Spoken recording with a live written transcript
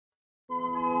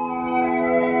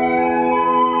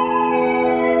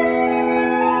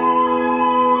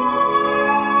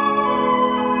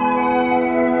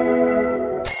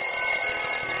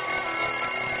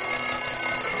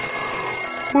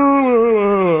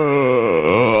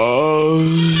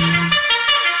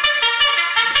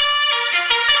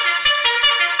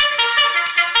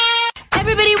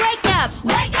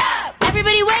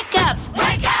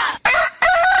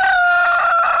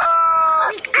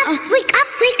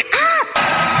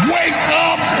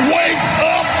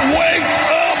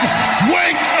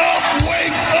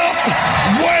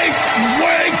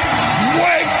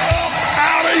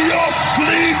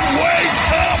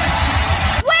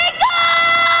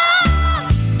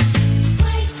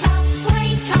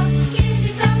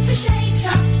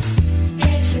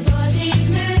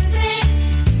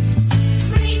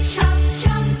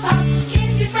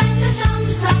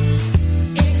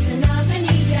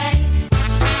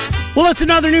It's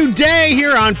another new day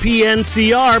here on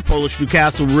PNCR,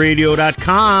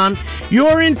 PolishNewcastleRadio.com.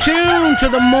 You're in tune to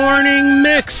the morning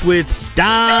mix with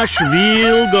Stash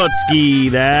Wielgocki.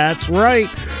 That's right.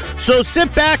 So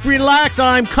sit back, relax.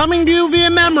 I'm coming to you via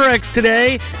Memorex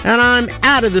today, and I'm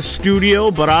out of the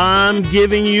studio, but I'm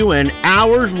giving you an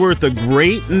hour's worth of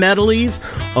great medleys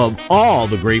of all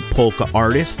the great polka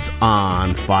artists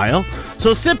on file.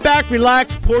 So sit back,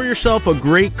 relax, pour yourself a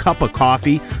great cup of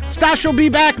coffee. Stash will be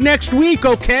back next week,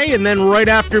 okay? And then right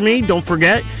after me, don't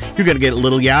forget, you're going to get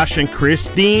Little Yash and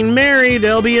Christine Mary.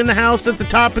 They'll be in the house at the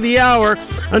top of the hour.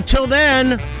 Until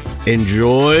then,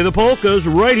 enjoy the polkas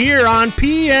right here on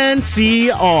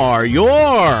PNCR,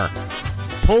 your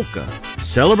polka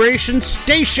celebration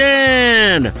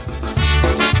station.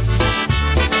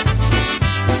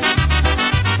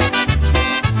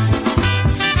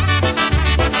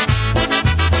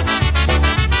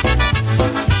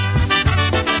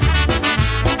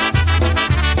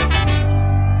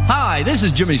 Hi, this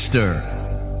is Jimmy Sturr.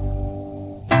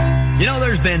 You know,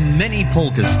 there's been many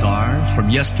polka stars from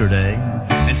yesterday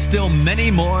and still many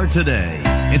more today,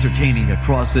 entertaining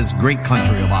across this great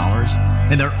country of ours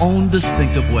in their own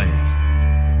distinctive ways.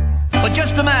 But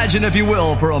just imagine, if you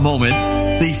will, for a moment,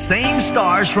 these same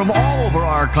stars from all over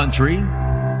our country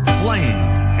playing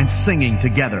and singing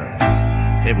together.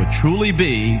 It would truly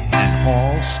be an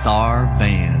all-star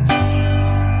band.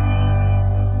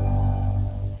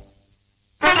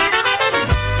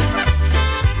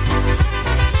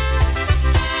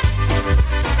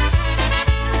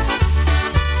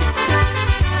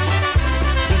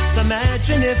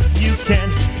 If you can,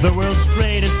 the world's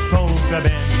greatest polka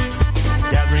band,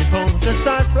 gathering polka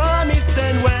stars from east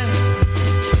and west.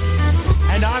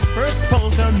 And our first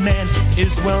polka man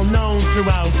is well known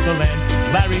throughout the land,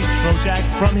 Larry Trojak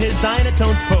from his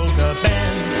Dynatones polka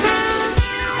band.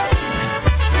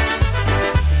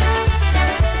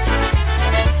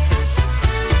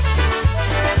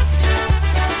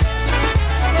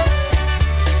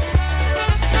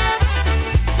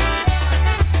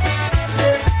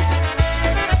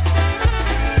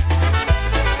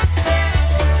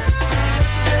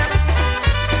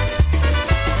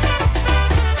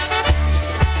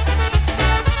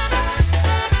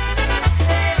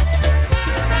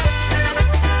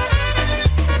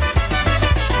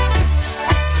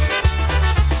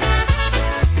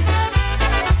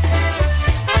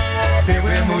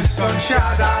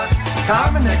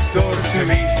 Come next door to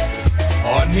me.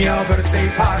 On miał birthday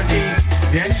party,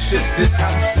 więc wszyscy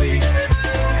tam szli.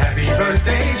 Happy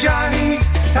birthday Johnny,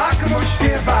 tak mu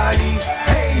śpiewali.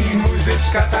 Hej,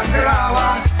 muzyczka tam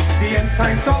grała, więc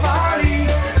tańcowali.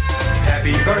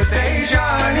 Happy birthday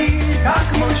Johnny,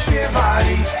 tak mu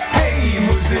śpiewali. Hej,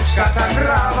 muzyczka tam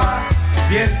grała,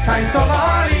 więc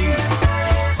tańcowali.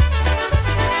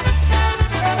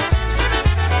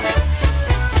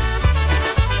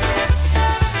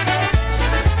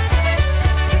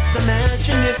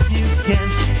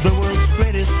 The world's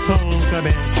greatest polka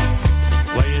band,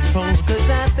 playing polkas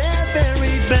at their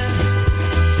very best.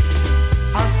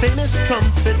 Our famous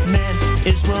trumpet man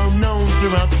is well known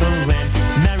throughout the land,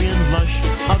 Marion Lush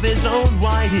of his own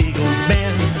White Eagles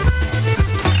band.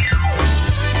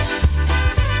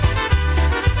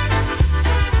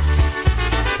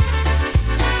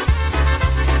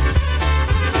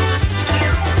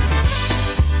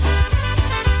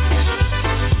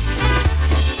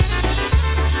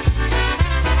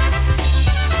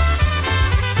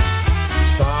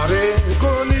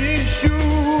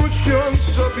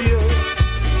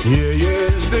 Nie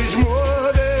jesteś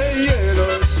młody, jeno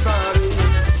stary.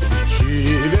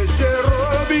 Siwy się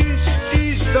robisz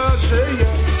i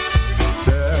starzeje.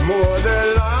 Te młode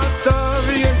lata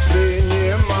więcej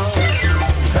nie ma.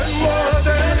 Te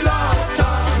młode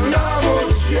lata nam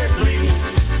uciekli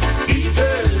i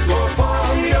tylko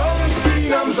pamiątki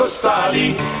nam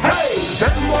zostali. Hej!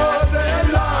 Te młode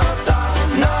lata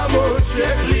nam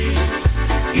uciekli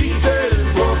i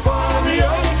tylko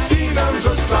pamiątki nam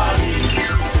zostali.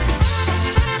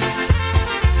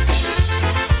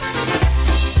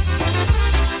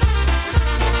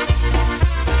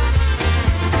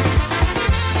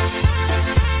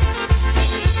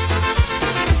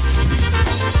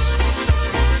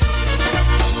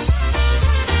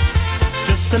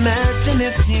 Imagine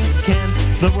if you can,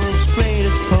 the world's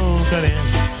greatest polka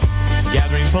band,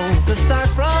 gathering polka stars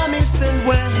from east and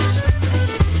west.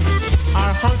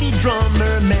 Our honky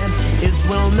drummer man is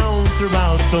well known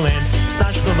throughout the land,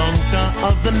 Stash Golonka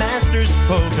of the Masters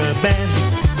Polka Band.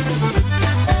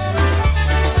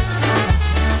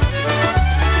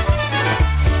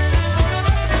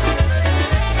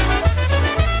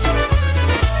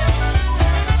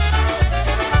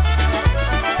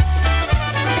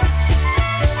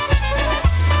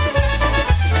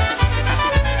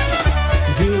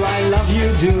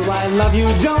 love you,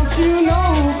 don't you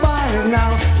know by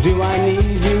now? Do I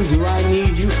need you, do I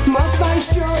need you, must I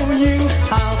show you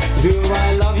how? Do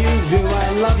I love you, do I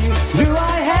love you, do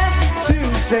I have to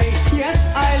say, yes,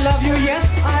 I love you, yes,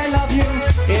 I love you,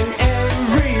 in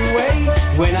every way?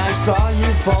 When I saw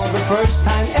you for the first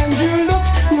time and you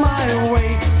looked my way,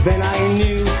 then I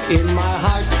knew in my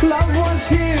heart love was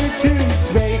here to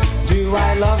stay. Do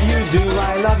I love you, do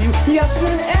I love you, yes,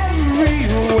 in every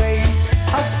way,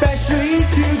 especially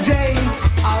today,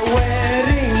 our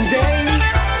wedding day.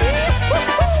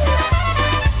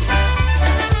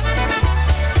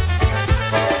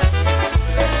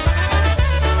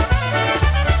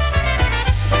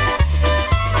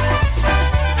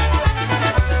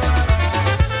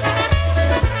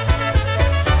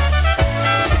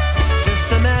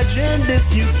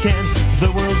 If you can,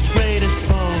 the world's greatest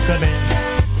polka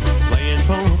band, playing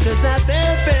polkas at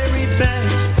their very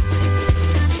best.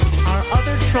 Our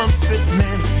other trumpet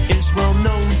man is well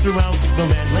known throughout the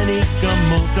land, Lenny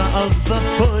Gomulka of the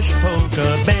Push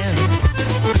Polka Band.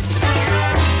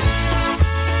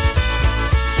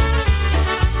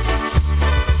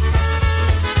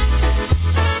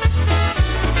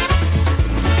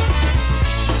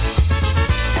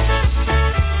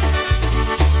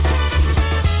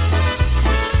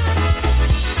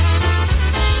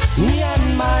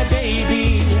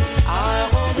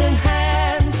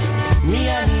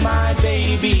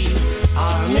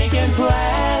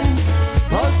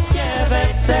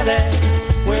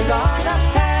 We're gonna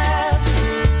have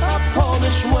a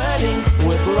Polish wedding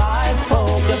with live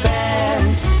polka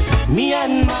bands. Me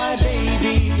and my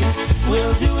baby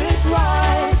will do it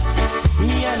right.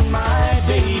 Me and my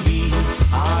baby,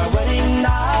 our wedding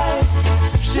night.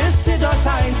 Wszyscy do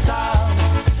tańca,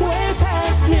 way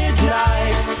past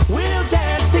midnight. We'll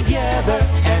dance together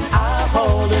and I'll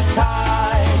hold her tight.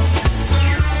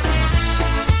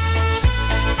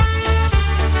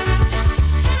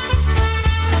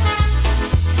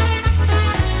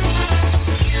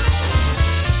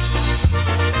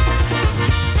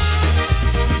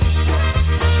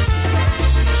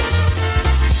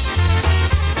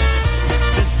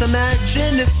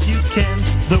 Imagine if you can,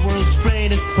 the world's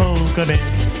greatest polka band,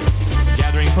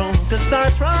 gathering polka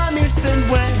stars from east and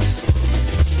west.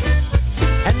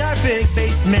 And our big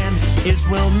bass man is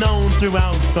well known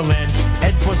throughout the land,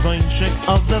 Ed Wozończyk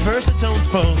of the Versatones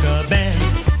Polka Band.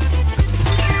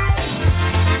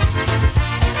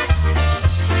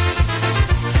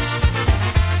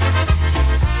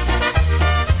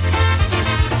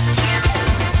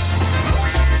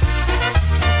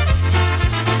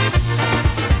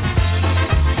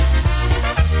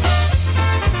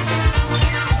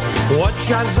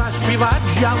 Ja zaśpiewać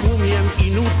ja umiem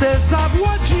i nutę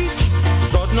zawłodzić.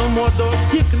 Żadną młodą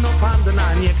piękną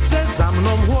panna nie chce za mną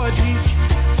chodzić.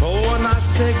 Koło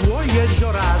naszego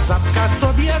jeziora żabka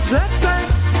sobie rzece.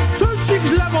 Coś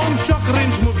ich lewą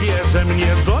wsiokręć mówię, że mnie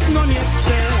żadno nie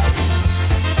chce.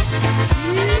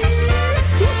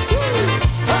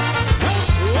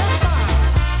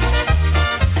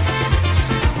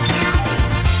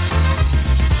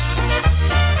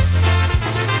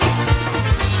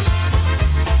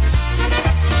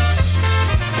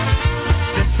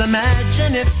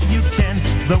 Imagine if you can,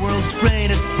 the world's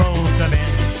greatest polka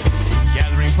band,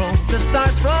 gathering polka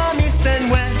stars from east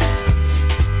and west.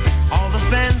 All the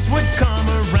fans would come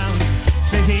around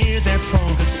to hear their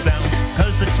polka sound,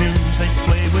 cause the tunes they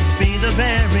play would be the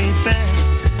very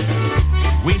best.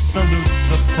 We salute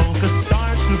the polka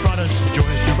stars who brought us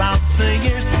joy throughout the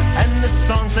years, and the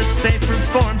songs that they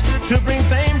performed to bring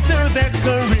fame to their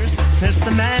careers. Just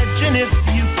imagine if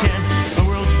you can, the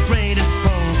world's greatest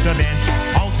polka band,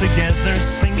 together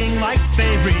singing like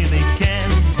they really can.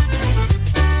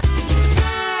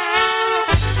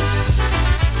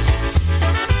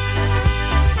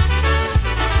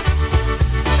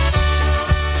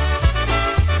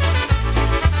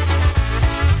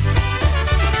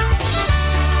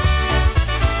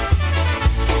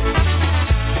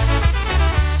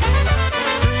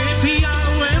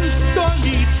 Wypijałem w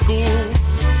stoliczku,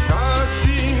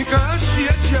 Kacinka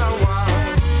siedziała,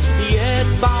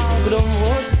 jedwabną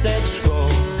chusteczką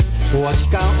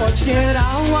Łoćka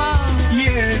otwierała,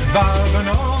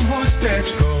 jedwabną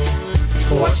chusteczką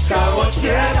Łoćka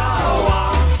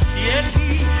otwierała.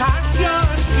 Świeci Kasia,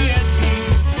 świeci,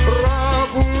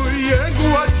 prawuje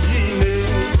godziny.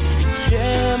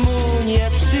 Czemu nie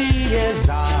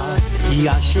przyjeżdża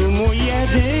Jasiu mój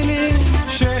jedyny?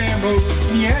 Czemu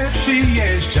nie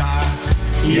przyjeżdża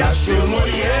Jasiu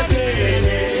mój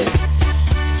jedyny?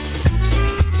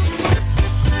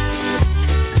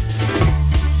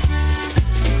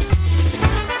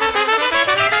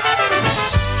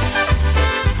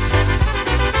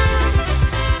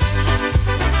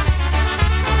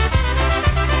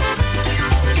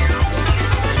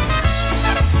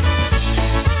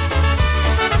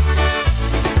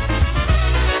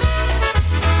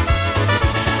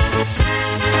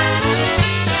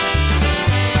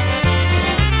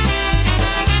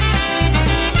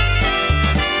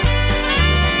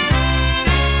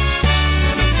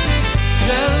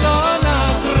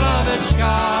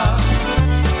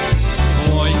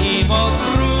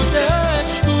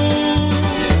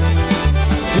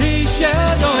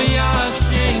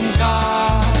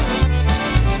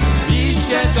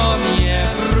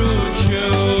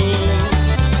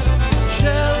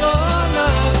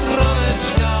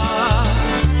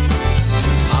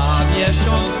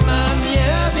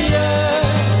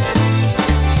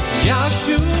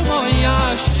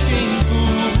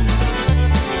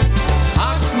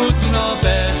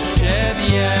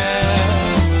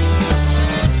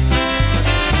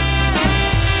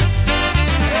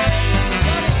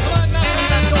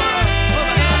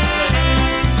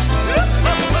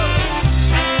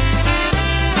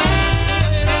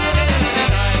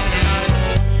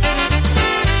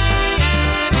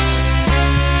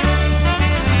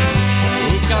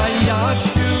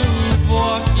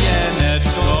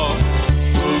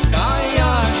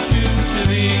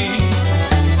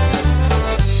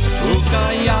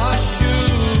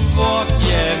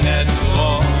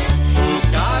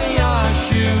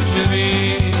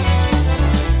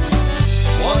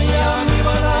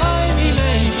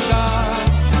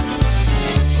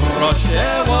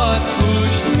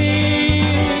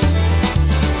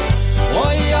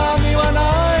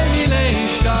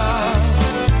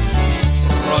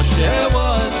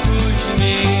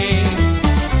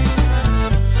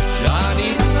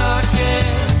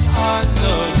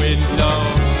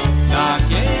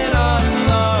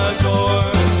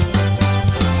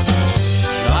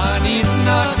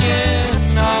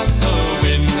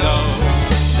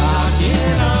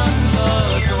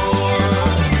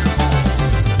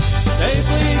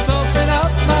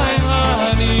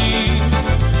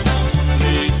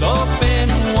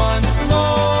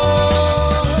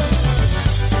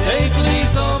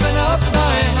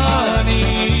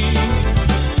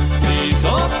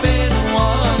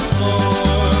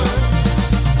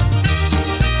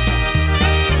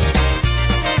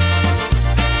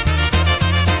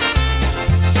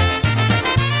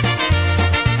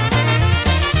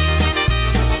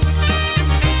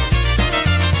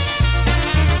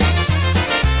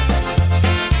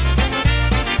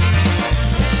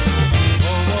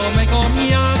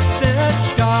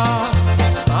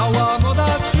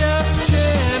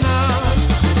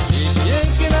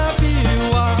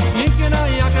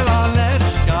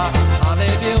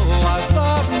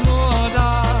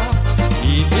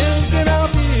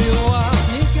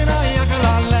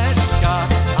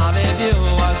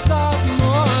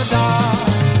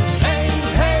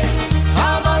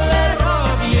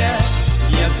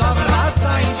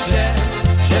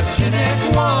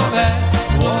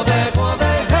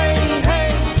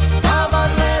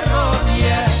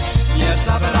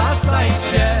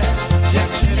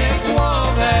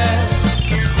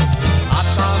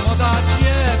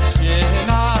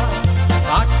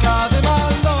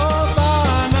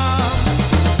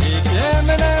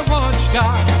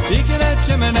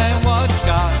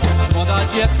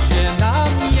 dziewczyna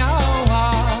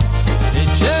miała.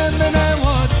 Ciemne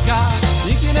łoczka,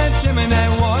 piękne ciemne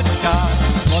łoczka,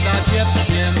 młoda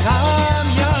dziewczyna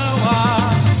miała.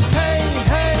 Hej,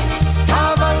 hej,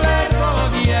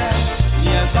 kawalerowie,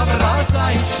 nie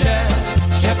zawracajcie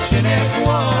dziewczynie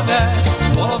głowę,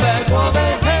 głowę, głowę.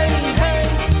 Hej, hej,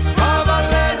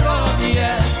 kawalerowie,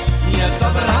 nie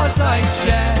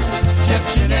zawracajcie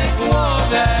dziewczynie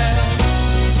głowę.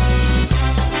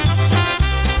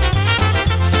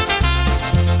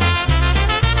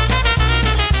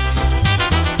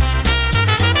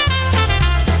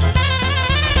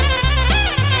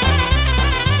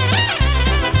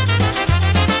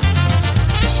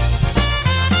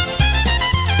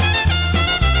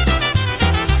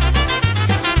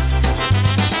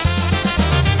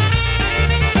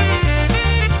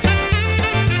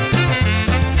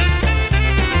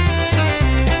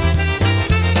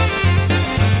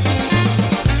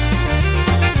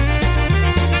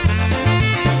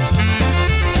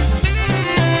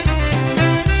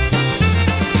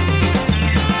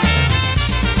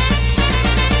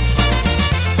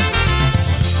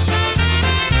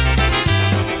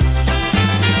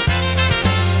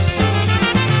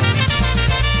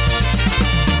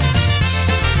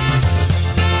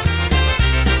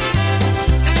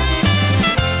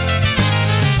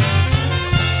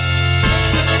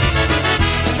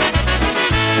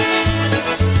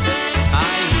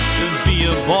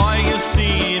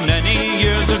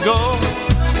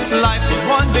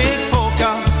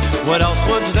 What else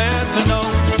was there to know?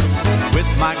 With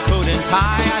my coat and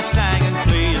tie I sang and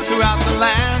played throughout the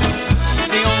land.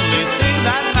 The only thing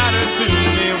that mattered to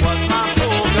me was my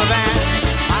polka band.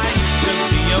 I used to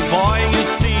be a boy, you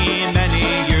see, many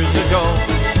years ago.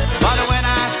 But when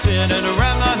I sit and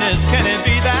reminisce, can it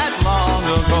be that long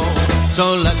ago?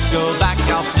 So let's go back,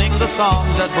 I'll sing the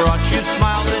songs that brought you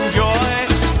smiles and joy.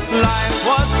 Life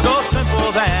was so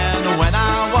simple then when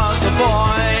I was a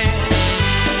boy.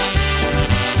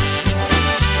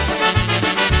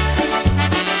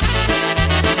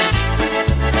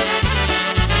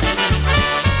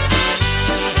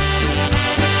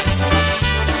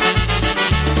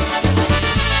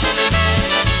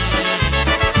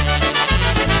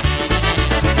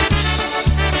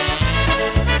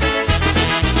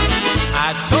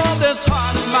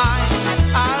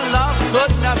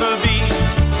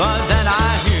 But then I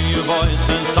hear your voice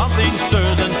and something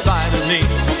stirs inside of me.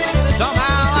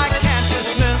 Somehow I can't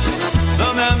dismiss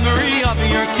the memory of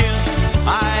your kiss.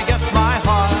 I guess my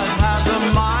heart has a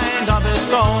mind of its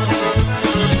own.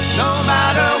 No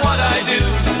matter what I do,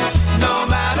 no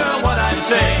matter what I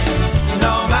say,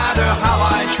 no matter how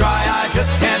I try, I just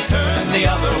can't turn the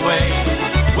other way.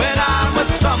 When I'm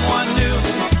with someone new,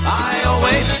 I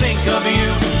always think of you.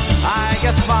 I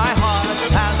guess my heart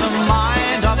has a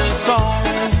mind of its own.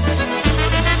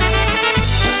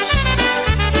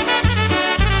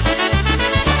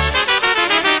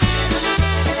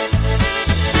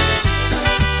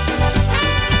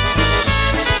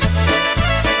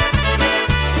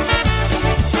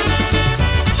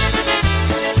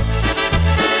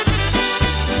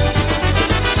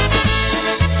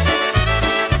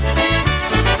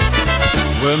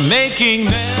 We're making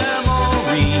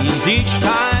memories each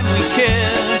time we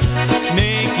kiss,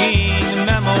 making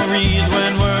memories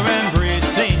when we're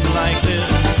embracing like this.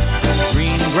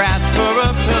 Green grass for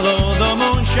a pillow, the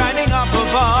moon shining up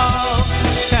above.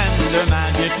 Tender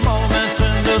magic moments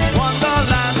in this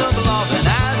wonderland of love. And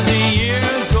as the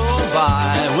years go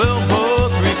by, we'll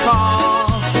both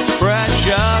recall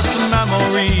precious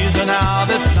memories and how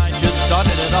this night just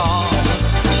started it all.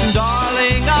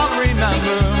 Darling, I'll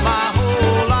remember my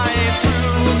whole life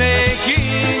through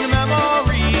making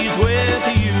memories with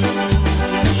you.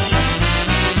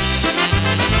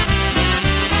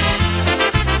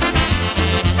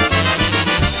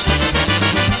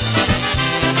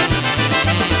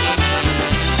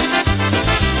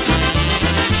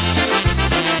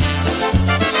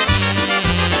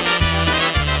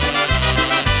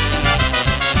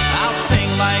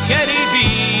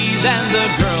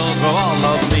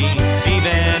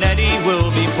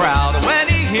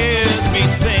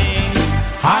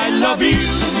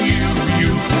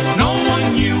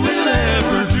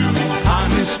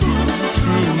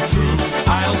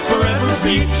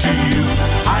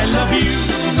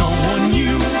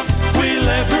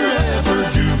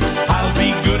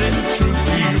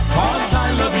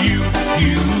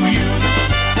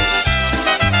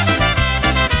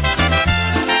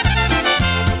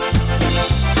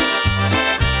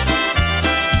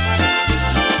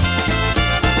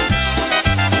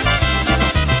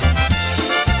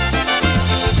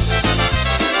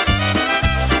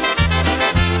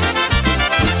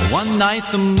 night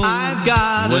the moon I've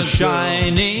got was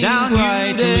shining down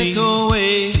brightly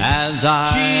away as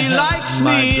she likes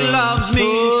me, loves me,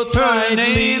 her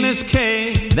name is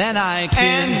Kay. Then I kiss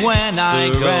and when I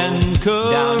go and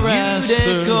caress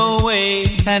her, go away,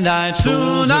 and I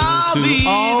soon I'll be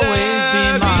always be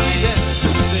mine.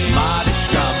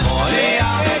 Mariška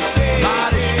moja,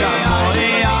 Mariška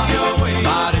moja,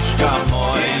 Mariška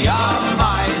moja,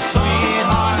 my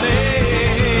sweetheart.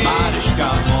 Mariška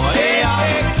moja,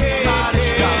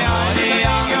 Mariška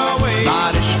moja,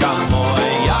 Mariška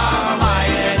moja, my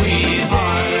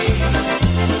sweetheart.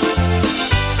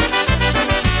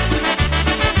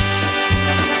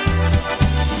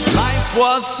 Life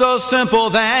was so simple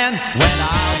then when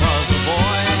I was a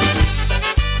boy.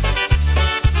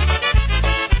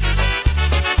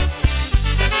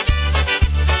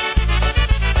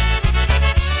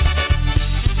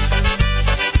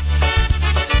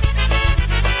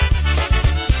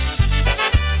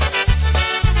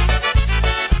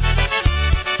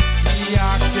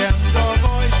 Jakiem do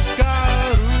wojska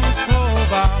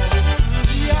rukował,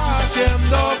 jakiem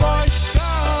do wojska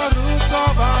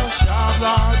rukował,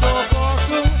 siadła do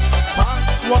boku,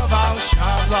 pasłował,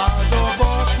 siadła do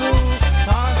boku,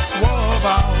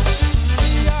 pasłował.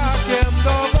 Jakiem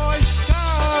do wojska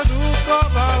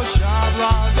rukował,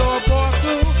 siadła do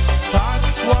boku,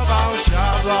 pasłował,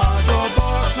 siadła do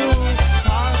boku,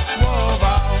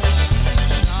 pasłował.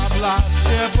 Siadła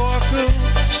przy boku,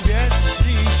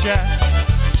 świeci się.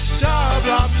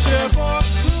 Siadła przy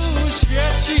boku,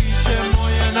 świeci się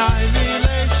moje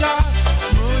najmilejsza.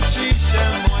 Smuci się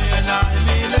moje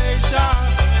najmilejsza,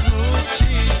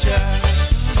 smuci się.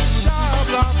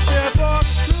 Siadła przy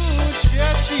boku,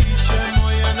 świeci się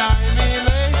moje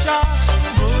najmilejsza.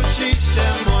 Smuci się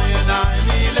moje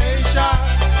najmilejsza,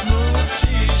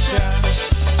 smuci się.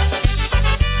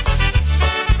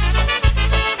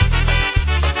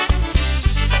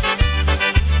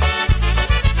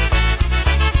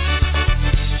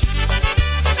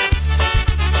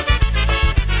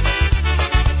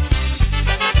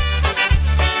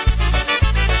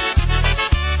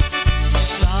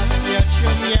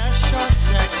 Zaświecił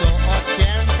miesiączek do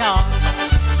okienka,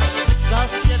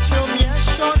 zaświecił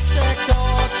miesiączek do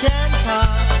okienka.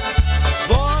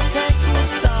 W okienku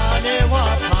stanęła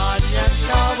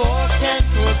panienka, w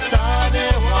okienku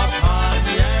stanęła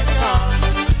panienka.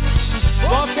 W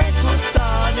okienku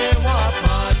stanęła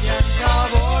panienka,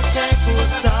 w okienku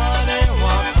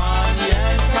stanęła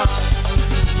panienka.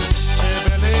 Czy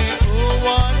byli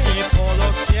ułani pod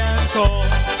okienko?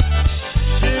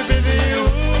 Czy byli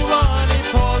ułani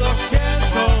pod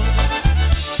okienko?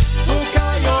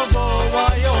 Pukają,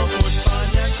 wołają, puść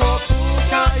panienko,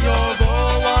 pukają,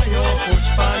 wołają, puść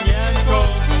panienko.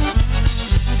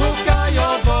 Pukają,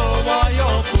 wołają,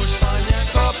 puść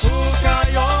panienko,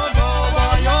 pukają,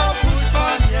 wołają, puść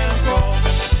panienko.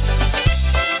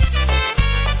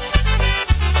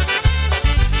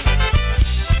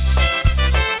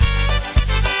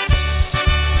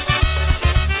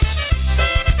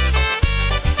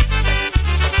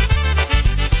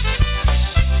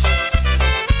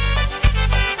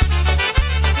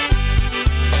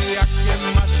 Jakie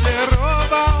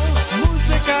maszerował,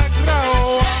 muzyka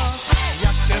grała.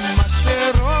 Jakie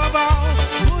maszerował,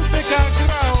 muzyka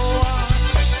grała.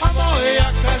 A moja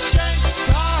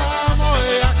Kasieńka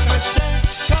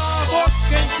w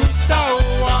okienku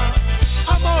stała.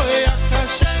 A moja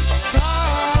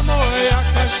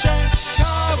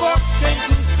Kasieńka w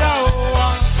okienku stała.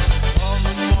 O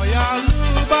moja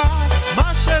luba,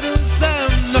 maszeruj ze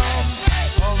mną.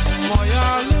 O moja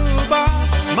luba,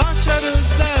 maszeruj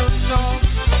ze mną.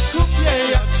 Kupię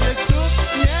jak cię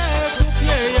suknię,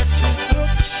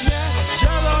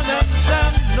 zielonem ze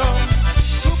mną.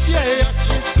 Kupię jak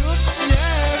cię suknię,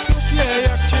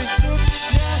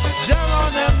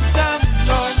 zielonem ze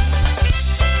mną.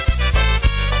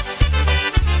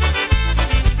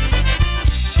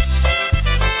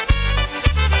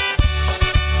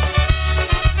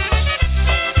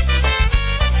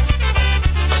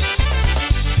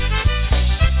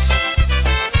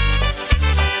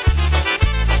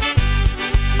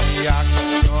 Jak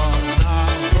to na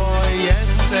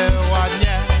wojence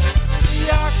ładnie,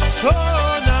 jak to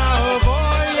na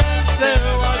wojence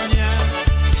ładnie.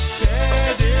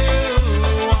 Kiedy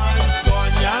ułań z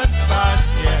konia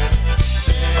spadnie,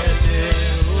 kiedy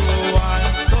ułań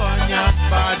z konia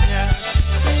spadnie.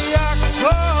 Jak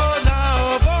to na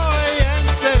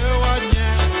wojence ładnie,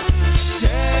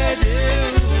 kiedy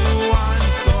ułań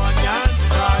z konia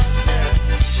spadnie,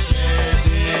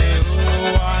 kiedy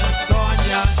ułań z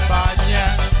konia spadnie.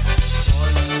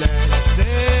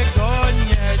 Polscy go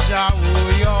nie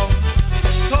żałują,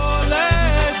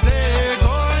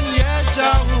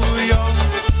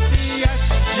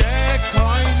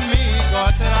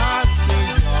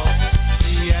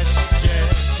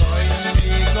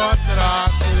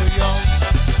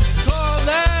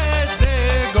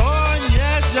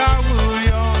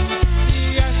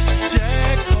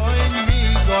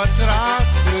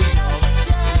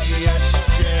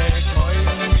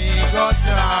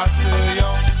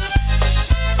 pracują.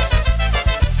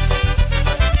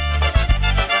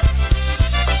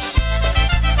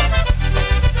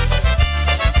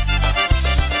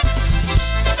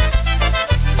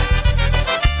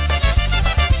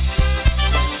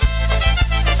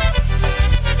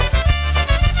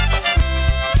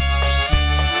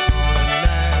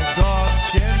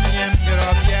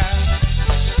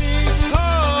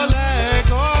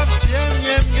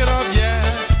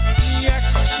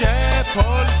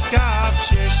 Polska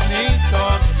wcześniej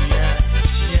to wie,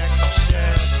 jak się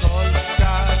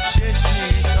Polska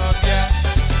wcześniej to wie.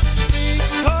 I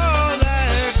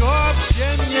kolego w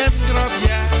ziemnym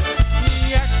grobie,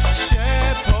 jak się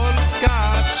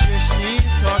Polska wcześniej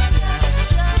to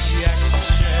wie, jak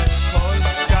się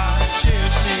Polska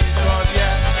wcześniej to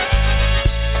wie.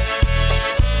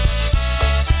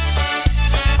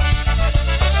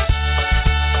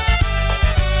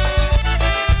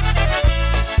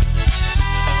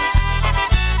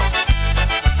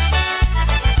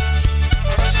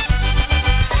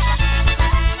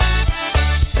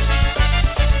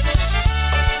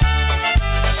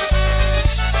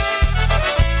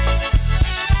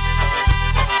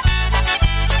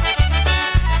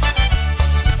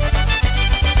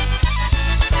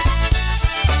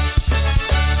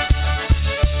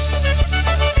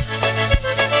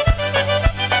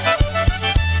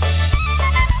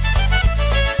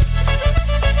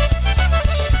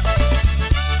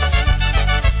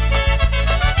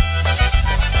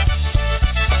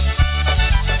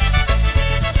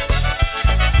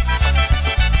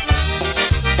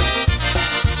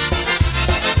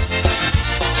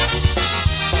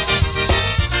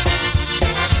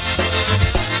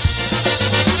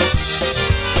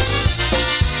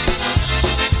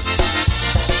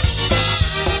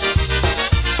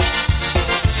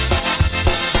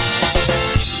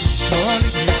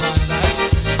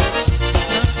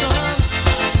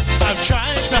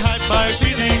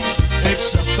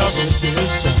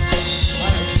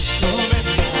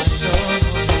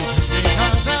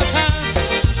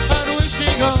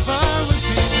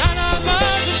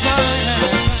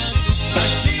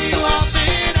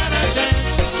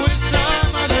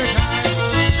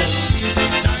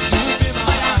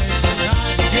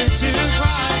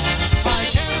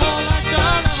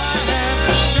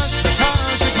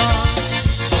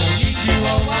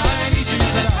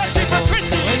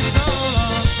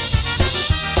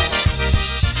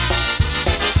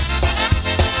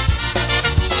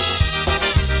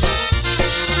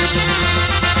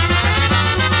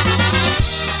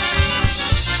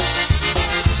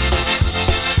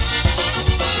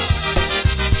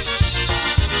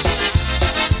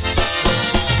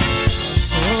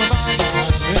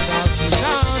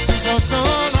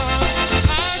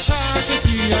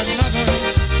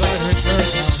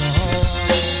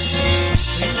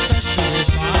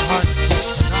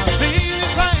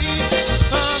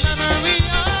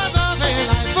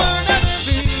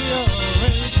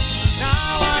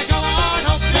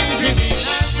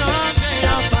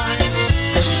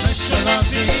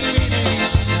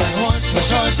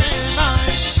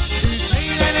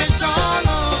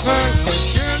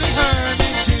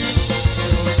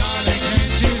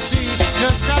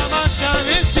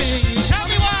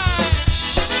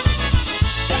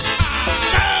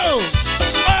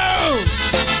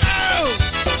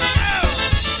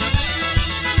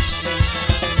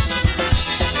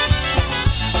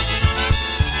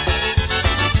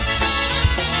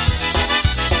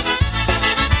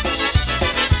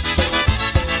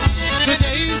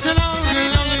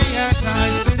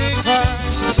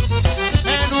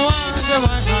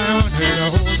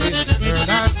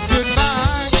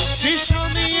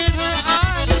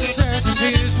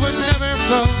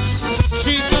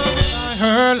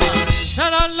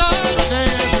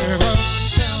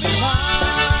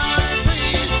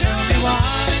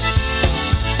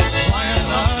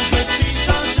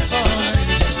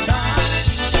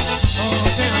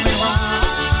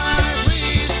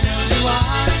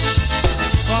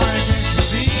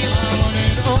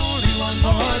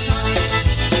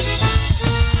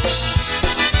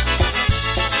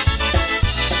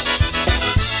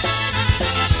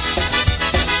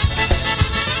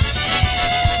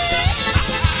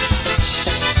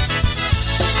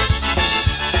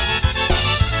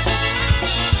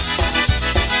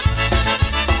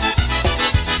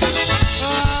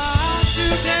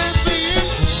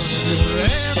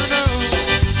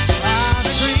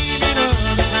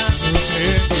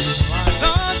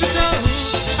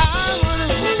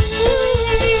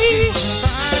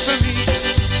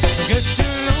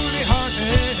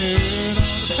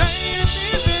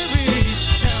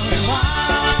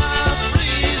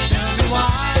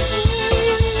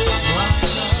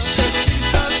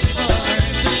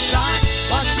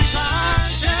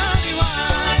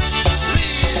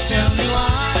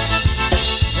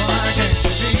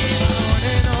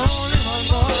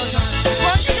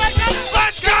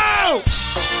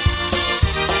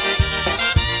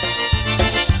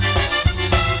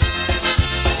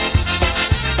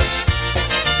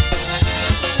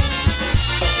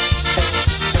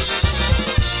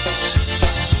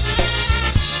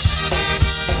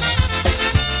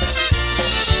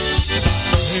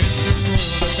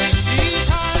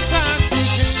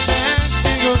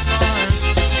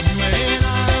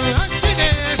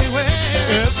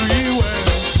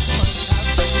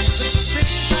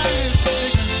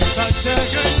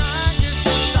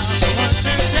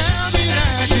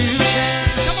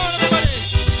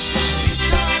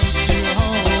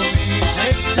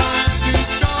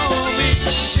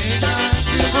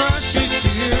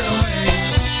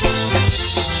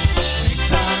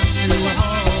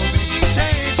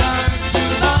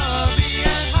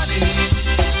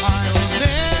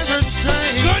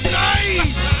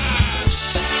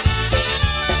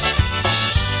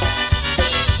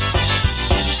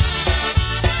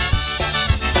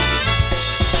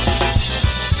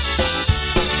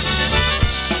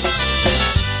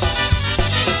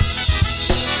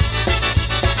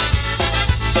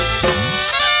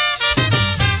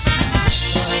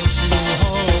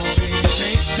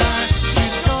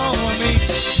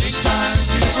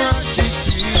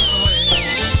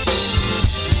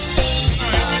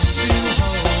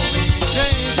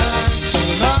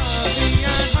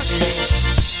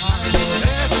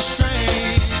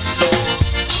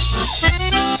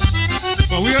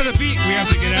 We are the beat. We have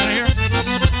to get out of here.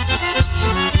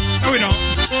 No, we don't.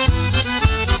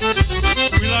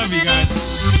 We love you guys.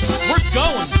 We're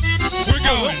going. We're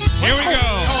going. Here we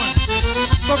go.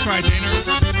 Don't cry, Dana.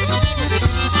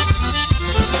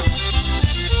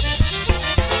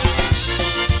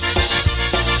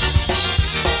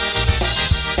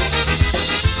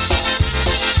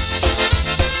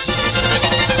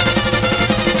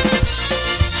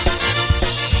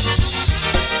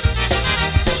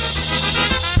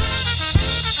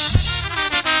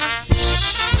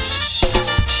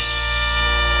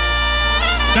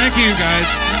 Thank you,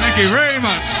 guys. Thank you very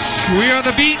much. We are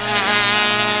the beat.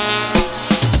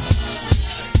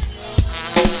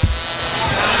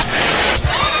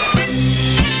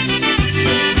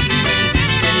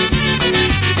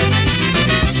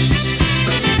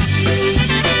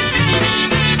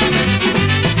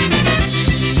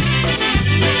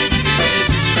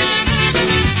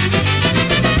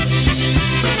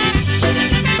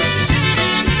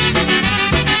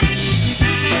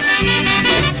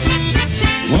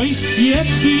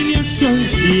 Świeci, nie są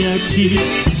świeci,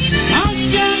 a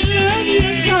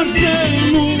nie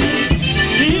każdemu,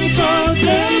 tylko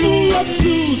temu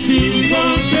łopcu,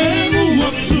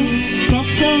 co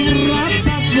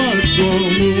powraca do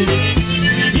domu.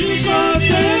 Tylko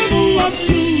temu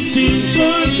łopcu,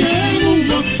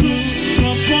 co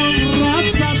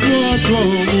powraca do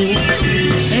domu.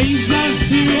 Ej,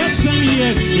 zaświecę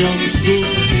miesiącu,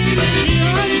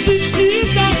 gwiazdy ci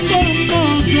tam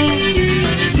pomogą.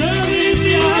 Żebym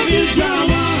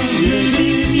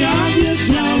ja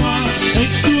wiedziała,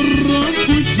 którą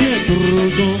pójdzie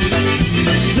drogą.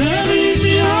 Żebym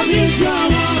ja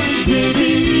wiedziała,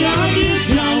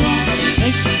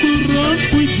 którą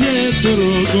pójdzie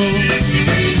drogą.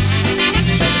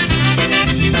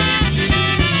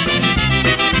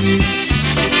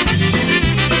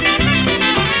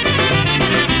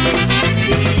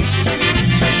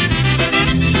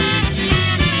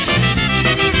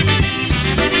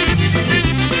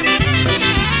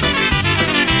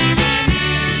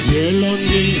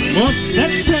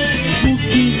 Mosteczek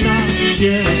ugina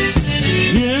się,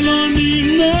 zielony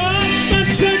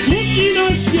mosteczek ugina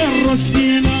się,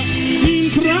 roślina, nim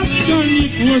trawka nie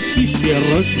kłosi się,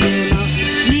 roślina,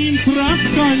 nim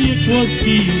trawka nie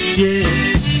kłosi się.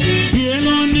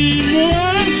 Zielony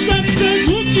mosteczek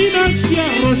ugina się,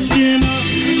 roślina,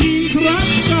 nim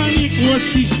trawka nie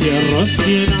kłosi się,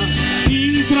 roślina,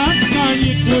 nim trawka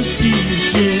nie kłosi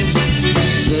się.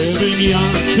 Żebym ja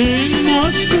ten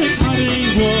mostek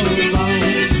haryngował,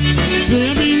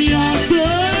 żebym ja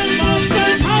ten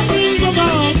mostek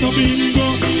haryngował, to bym go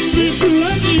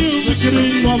wyplenił,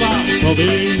 wykręgował, to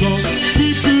bym go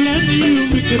wyplenił,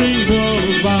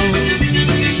 wykręgował.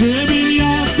 Żebym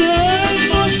ja ten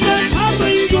mostek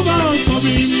haryngował, to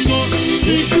bym go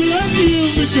wyplenił,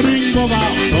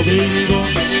 wykręgował, to bym go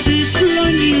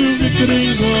wyplenił,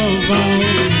 wykręgował.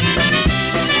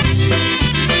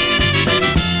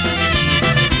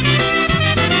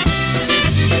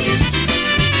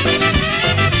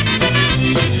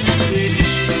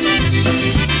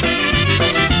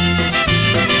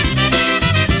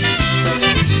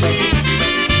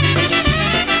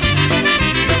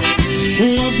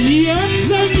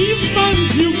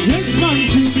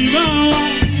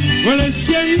 W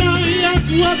lesie na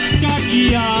jagódkach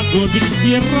jagodik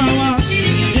zbierała,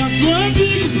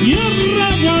 jagodik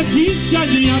zbierała dzisiaj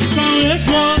dnia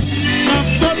całego.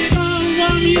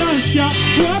 Napotkałam Jasia,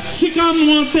 chłopczyka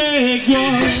młodego.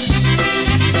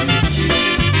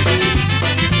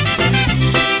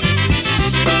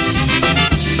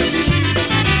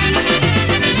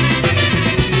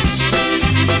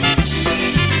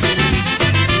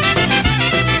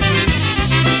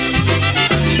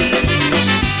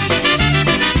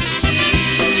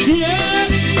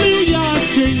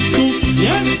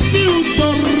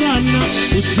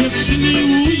 Dziewczyny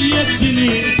ujedyny,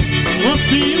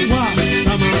 obyła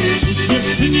sama.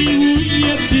 Dziewczyny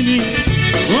ujedyny,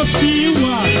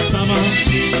 obyła sama.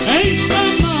 Ej,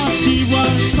 sama piła,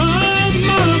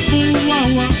 sama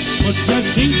wołała. Od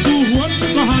Jacinku chodź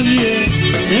kochanie,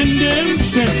 będę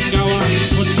czekała.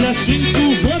 Od Jacinku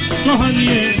chodź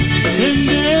kochanie,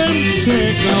 będę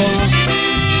czekała.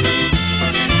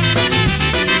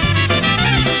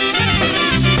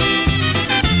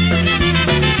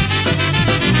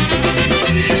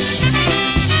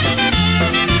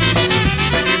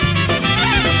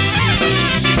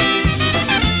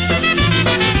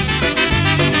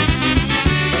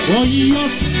 Oj,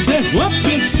 Josef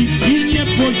Łapiecki, nie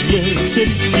boję się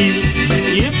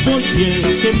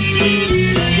mki.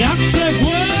 Jak się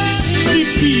chłopcy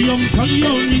piją, to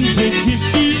ją między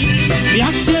dziwki.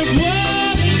 Jak się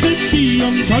chłopcy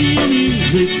piją, to im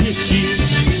życie śpi.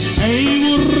 Ej,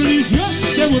 urlis,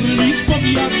 jeszcze urlis,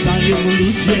 powiadają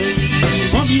ludzie,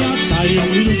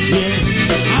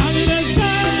 ale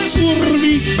za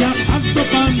urwisia aż do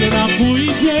Pana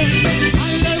pójdzie,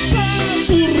 ale za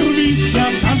urwisia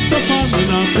aż do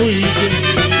Pana pójdzie.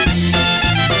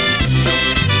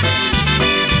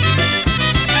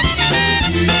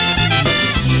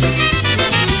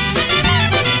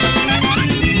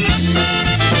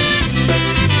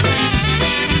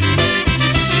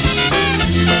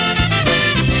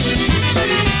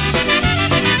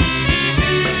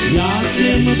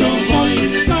 Jakiem do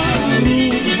wojska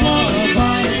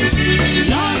rumował,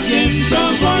 jakiem do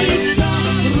wojska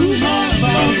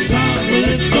rumował,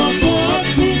 szablec do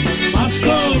boku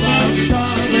pasował,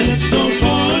 szablec do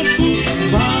boku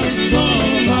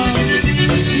pasował.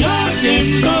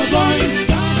 Jakiem do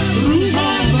wojska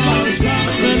rumował,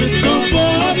 szablec do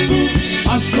boku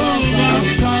pasował,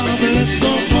 szablec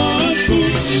do boku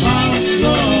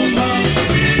pasował.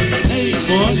 Hej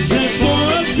Boże,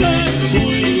 Boże,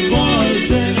 mój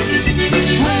Boże,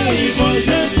 hej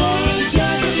Boże, Boże,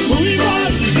 mój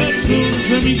Boże,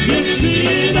 cóż mi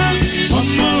dziewczyna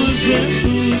pomoże,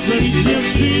 cóż mi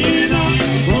dziewczyna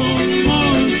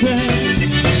pomoże.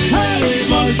 Hej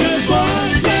Boże,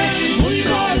 Boże, mój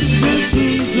Boże,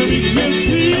 cóż mi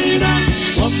dziewczyna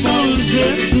pomoże,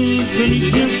 cóż mi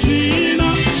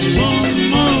dziewczyna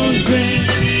pomoże.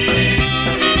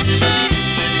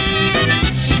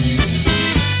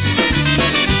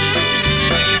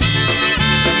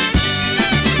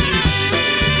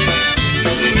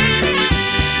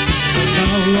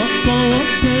 Naokoło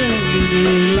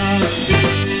ciemny las,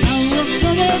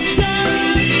 naokoło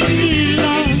ciemny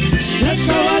las,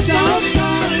 czekała tam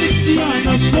Kasia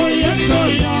na swojego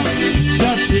ja.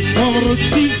 Czy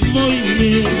powróci z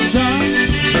wojny czas,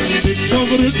 czy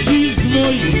powróci z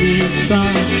wojny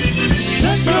czas?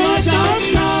 Czekała tam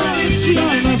Kasia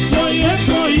na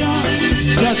swojego ja.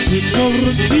 Czy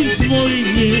powróci z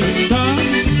wojny czas,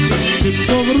 czy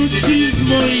powróci z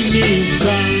wojny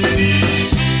czas?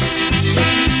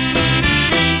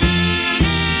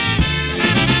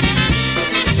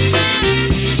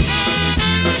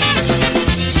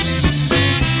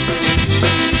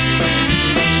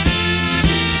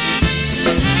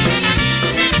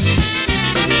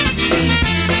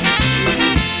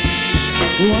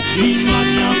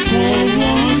 Łacinania po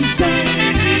łące,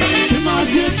 trzyma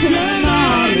dziecię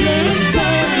na ręce,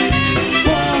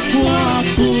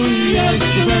 popłakuje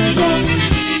swego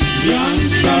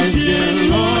wianka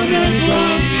zielonego,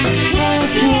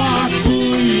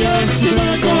 popłakuje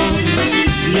swego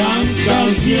wianka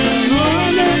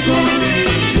zielonego.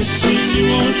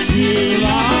 Uczyniło ci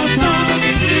lata,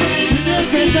 synek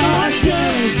wydacie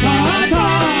z tata,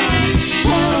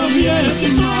 powiedz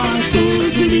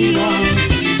matuś miła,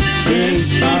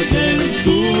 gdzieś ta ten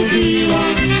zgubiła,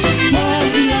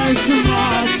 powiedz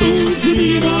matuś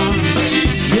miła,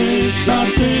 gdzieś ta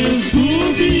ten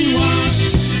zgubiła.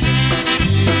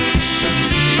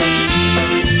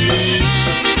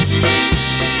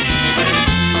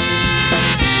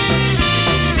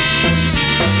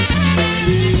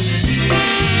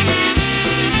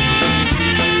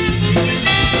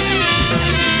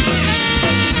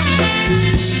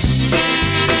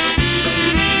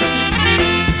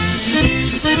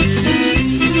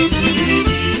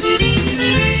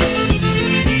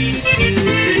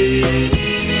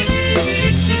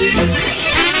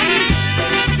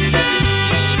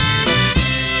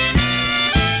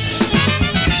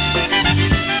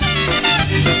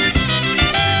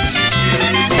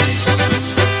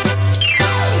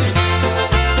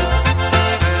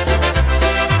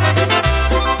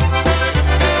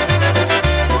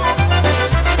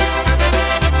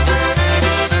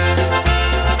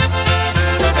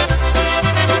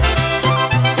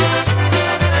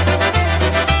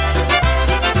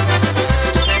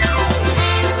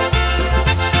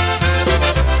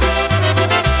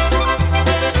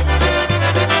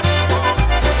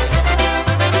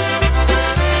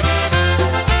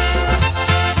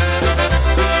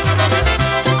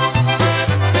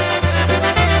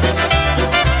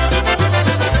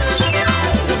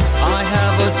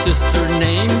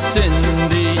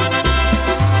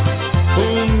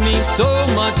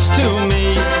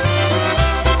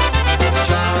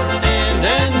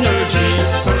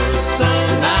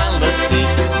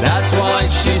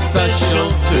 Special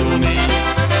to me.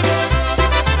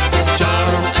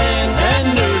 Charm and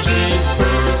energy,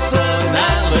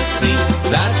 personality,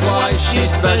 that's why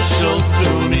she's special to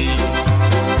me.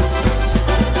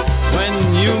 When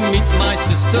you meet my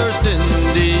sister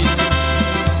Cindy,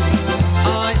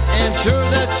 I am sure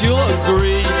that you'll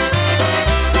agree.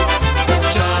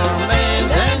 Charm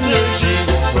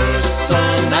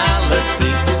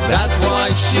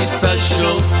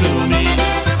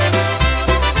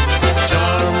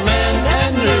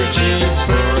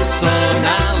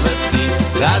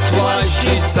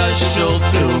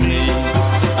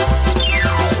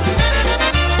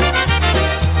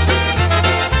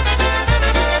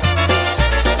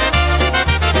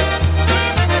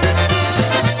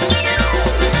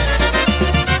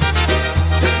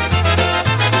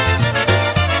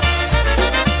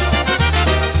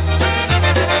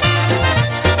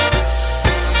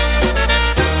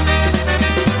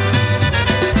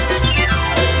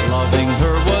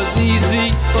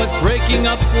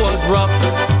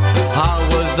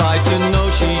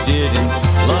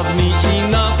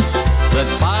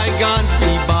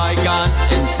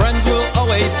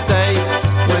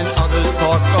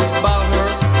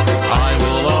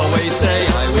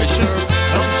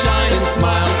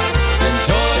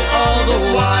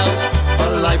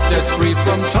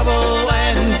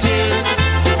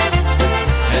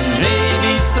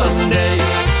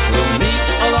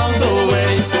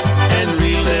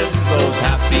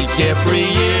carefree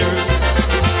years.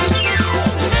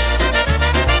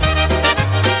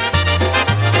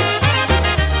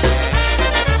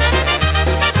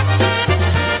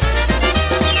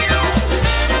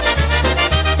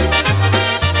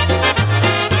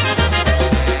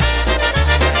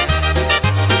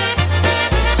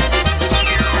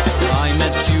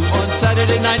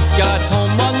 Saturday night, got home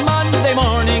on Monday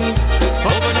morning.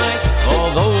 Overnight,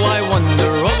 although I wonder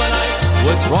overnight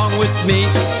what's wrong with me.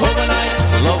 Overnight,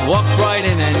 love walked right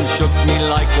in and shook me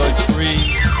like a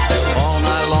tree. All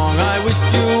night long I wished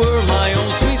you were my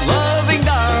own sweet loving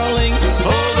darling.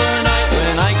 Overnight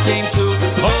when I came to,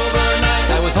 overnight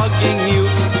I was hugging you.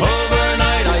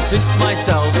 Overnight I pinched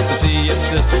myself to see if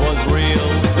this was real.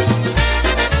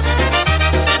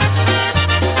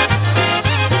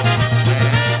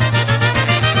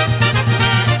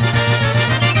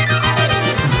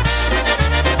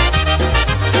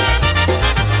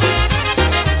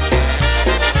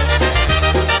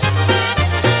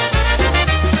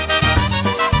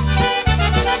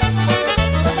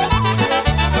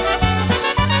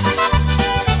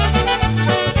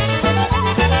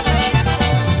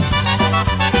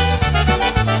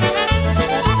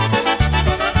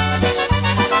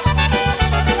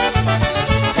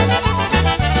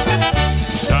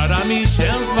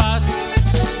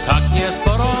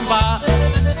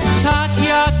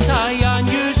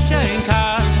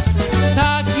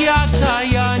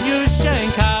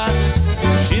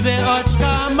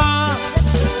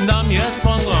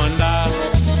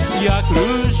 Jak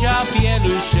róża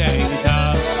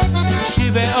bieluszeńka,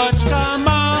 siwe oczka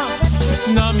ma,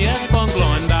 na mnie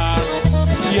spogląda.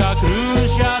 Jak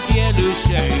róża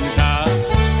bieluszeńka,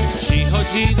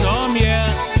 przychodzi do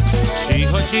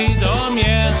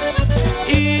mnie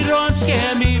i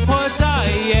rączkę mi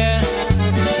podaje,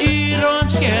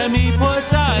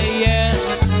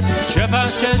 Trzeba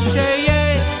się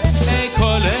sieje, ej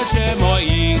koledze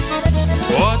moi,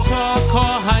 oto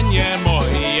kochanie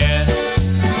moje.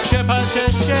 Trzeba się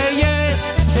sieje,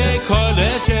 ej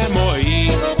koledze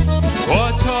moi,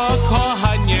 oto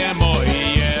kochanie moje.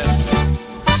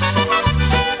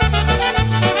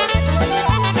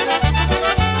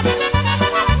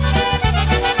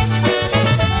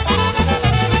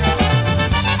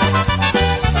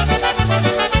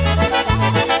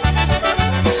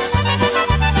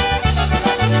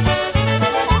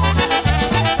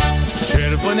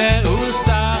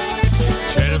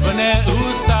 Czerwone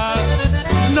usta,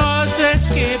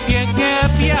 noseczki pięknie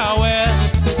białe,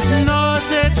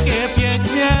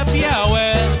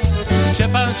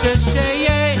 Trzeba się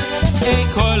sieje, ej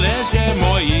koledze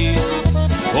moi,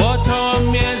 oto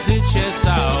mnie życie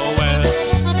całe.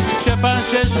 Trzeba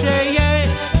się sieje,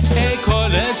 ej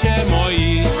koledze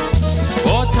moi,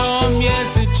 oto mnie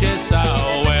życie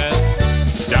całe.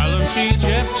 Dałem ci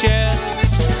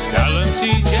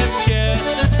dziewczę,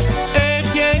 ej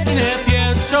piękny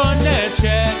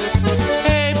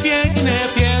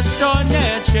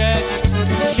pierścioneczek,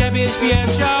 żebyś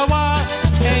wiedziała,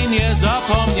 ej nie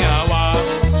zapomniała,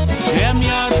 że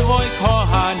miał twój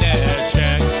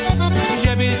kochaneczek.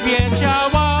 Żebyś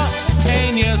wiedziała,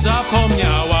 ej nie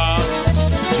zapomniała,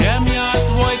 że miał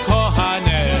twój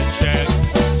kochaneczek.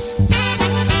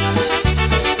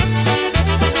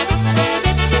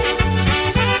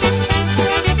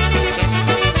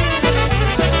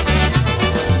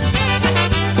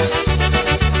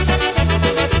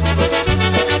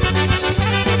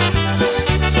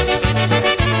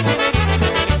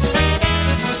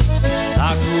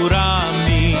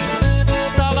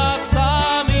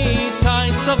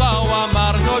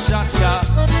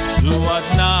 Z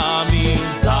ładnami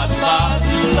za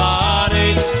 $2,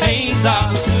 hej za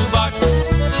 $2.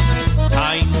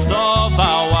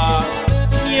 Tańcowała,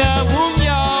 nie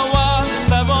umiała,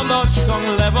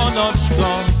 lewą noczką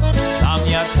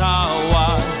zamiatała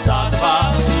za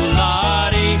 $2,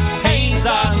 hej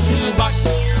za $2.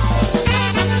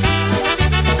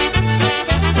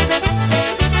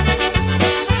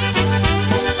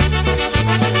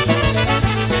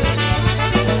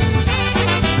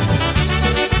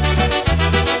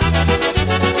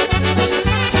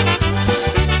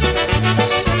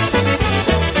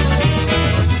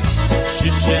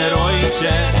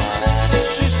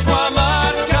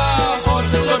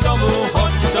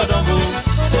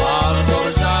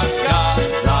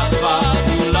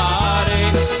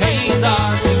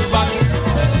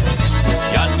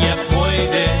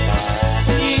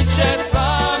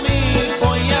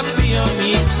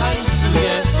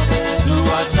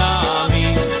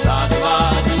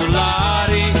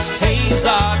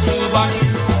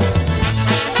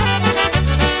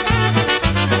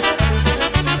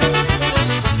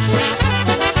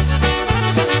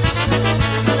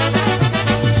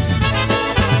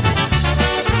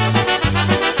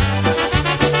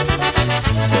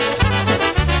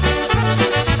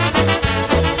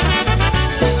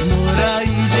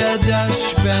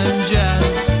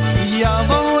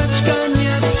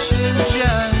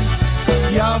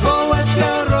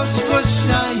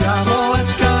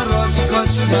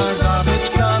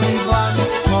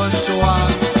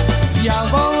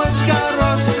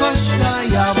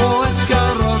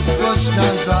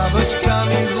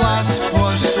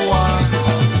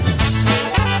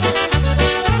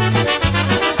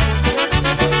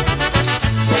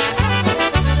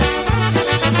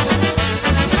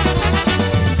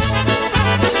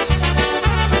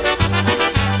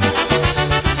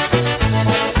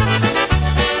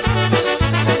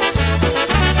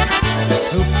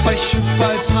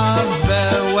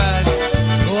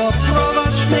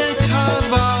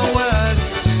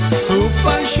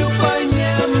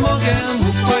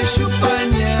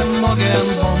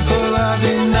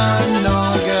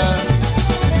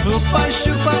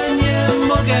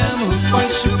 mogę, hupaj,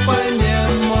 szupaj,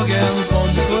 nie mogę,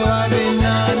 pomkłady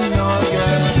na nogę.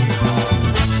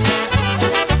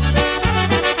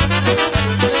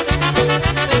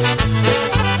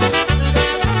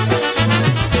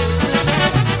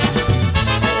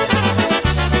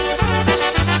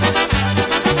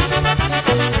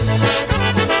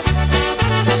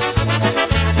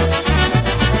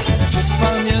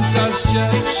 Pamiętasz,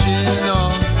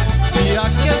 dziewczyno,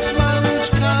 jak jest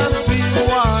maluczka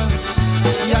była,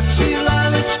 jak ci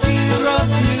laleczki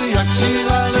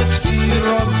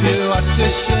robił, a ty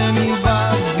się mi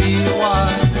bawiła.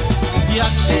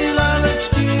 Jak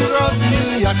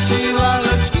ci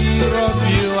laleczki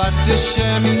robił, a ty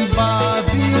się mi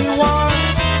bawiła.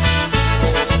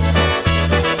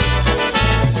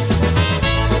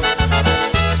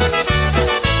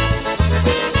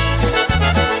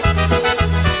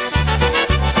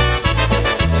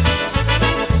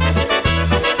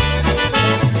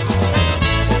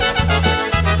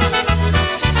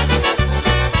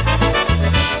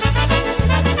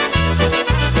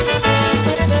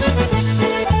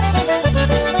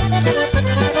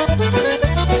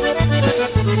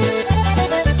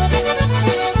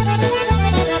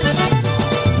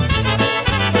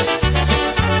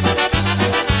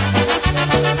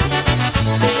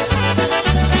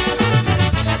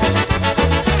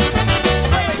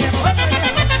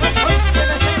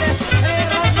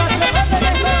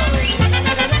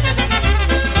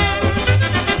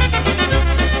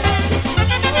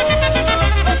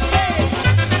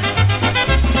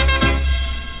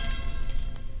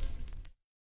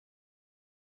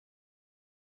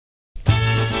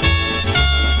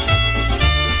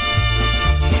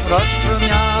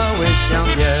 Rozszumiały się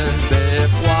wielby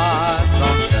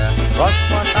płacące,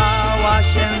 rozpłakała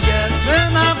się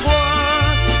dziewczyna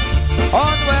głos.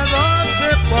 Odłez oczy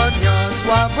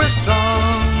podniosła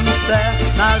błyszczące,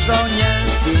 na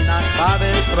żołnierzki na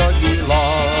krwawy srogi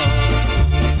los.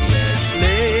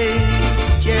 Jeśli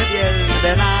cię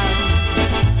wielby nam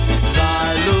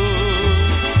żalu,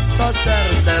 co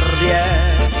serce rwie,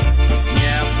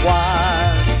 nie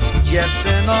płacz,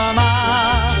 dziewczyno ma,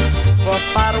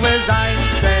 poparły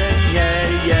zańce nie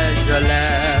je źle.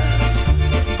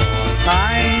 Bo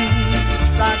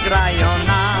zagrają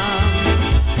nam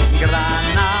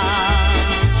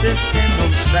granaty z hymnu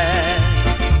wstrzech.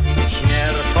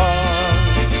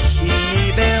 Śmierci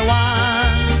niby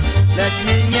łan, lecz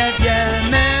my nie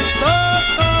wiemy co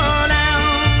to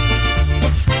lęk.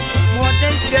 Z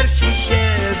młodej piersi się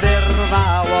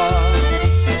wyrwało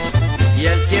w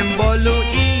wielkim bólu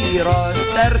i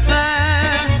rozterce.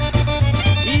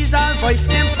 Za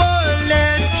wojskiem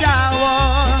poleciało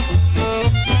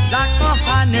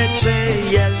zakochane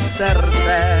czyje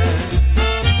serce.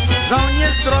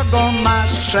 Żołnierz drogą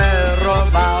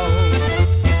maszerował,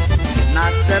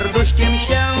 nad serduszkiem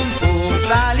się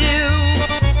użalił,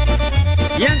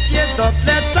 więc je do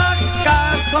plecaka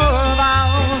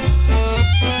schował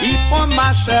i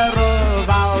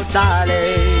pomaszerował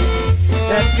dalej.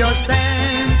 Tę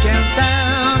piosenkę, tę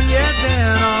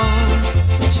jedyną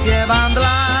śpiewam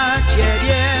dla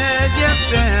ciebie,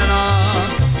 dziewczyno.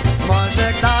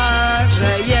 Może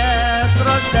także jest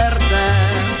rozterte,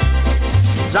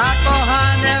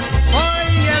 zakochane w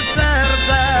moje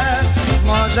serce.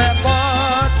 Może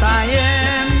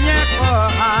potajemnie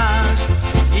kochasz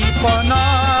i po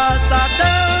nosa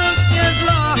tęsknie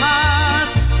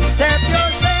zlochasz. Tę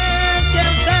piosenkę,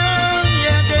 tę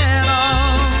jedyną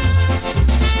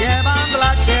śpiewam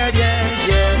dla ciebie,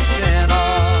 dziewczyno.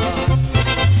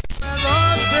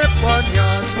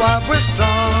 Podniosła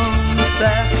błyszczące,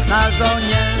 na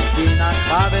żołnierzki na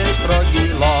krwawy srogi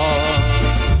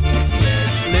los.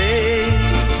 Jeśli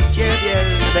cię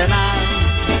wielby nam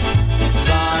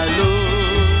żalu,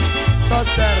 co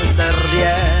serce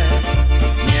rwie,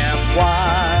 nie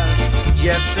płacz,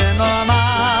 dziewczyno ma,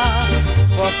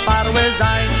 poparły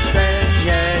zańce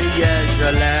nie je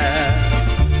źle.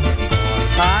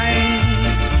 Bo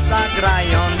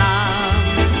zagrają nam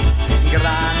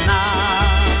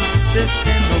granaty z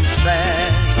hymnu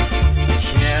wstrzech.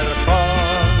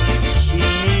 Śmierci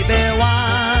niby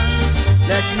łan,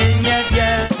 lecz my nie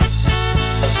wiemy.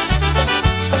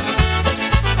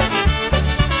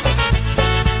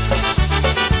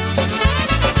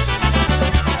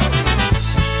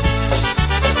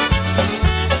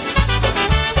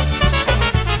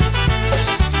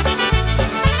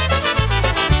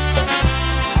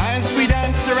 As we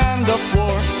dance around the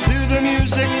floor to the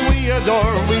music we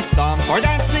adore, we stomp our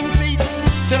dancing feet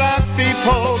to that beat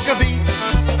polka beat.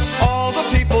 All the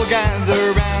people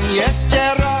gather round, yes,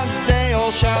 Gerards, they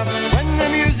all shout when the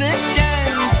music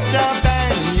ends. The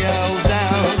band yells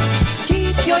out,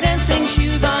 keep your dancing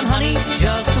shoes on, honey,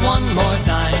 just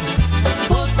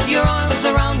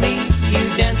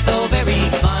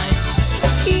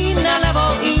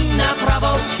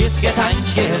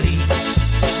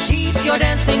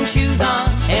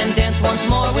once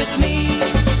more with me.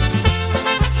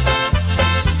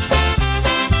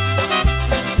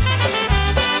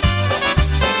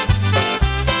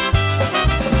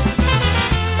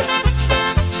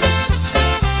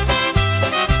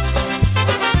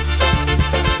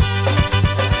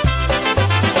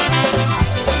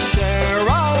 Share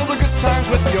all the good times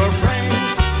with your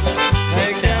friends.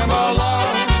 Take them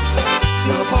along to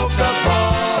a polka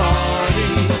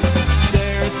party.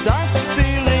 There's such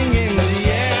feeling in the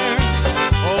air.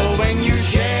 Oh, when you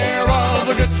share all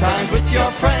the good times with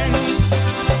your friends.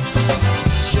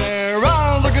 Share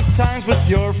all the good times with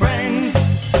your friends.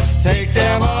 Take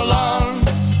them along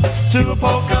to a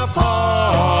polka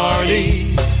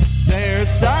party. There's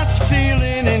such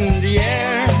feeling in the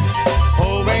air.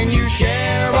 Oh, when you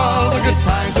share all the good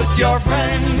times with your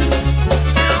friends.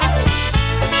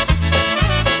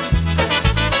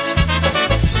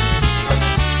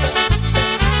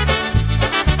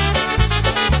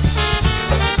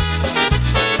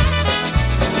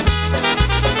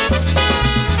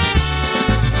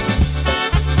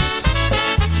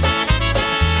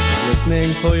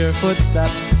 Listening for your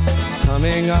footsteps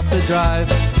coming up the drive.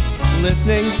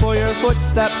 Listening for your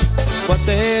footsteps, but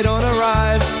they don't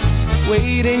arrive.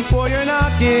 Waiting for your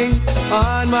knocking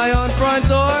on my own front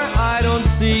door. I don't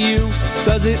see you.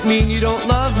 Does it mean you don't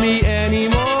love me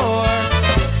anymore?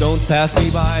 Don't pass me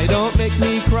by, don't make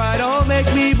me cry, don't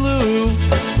make me blue.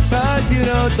 'Cause you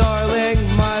know, darling,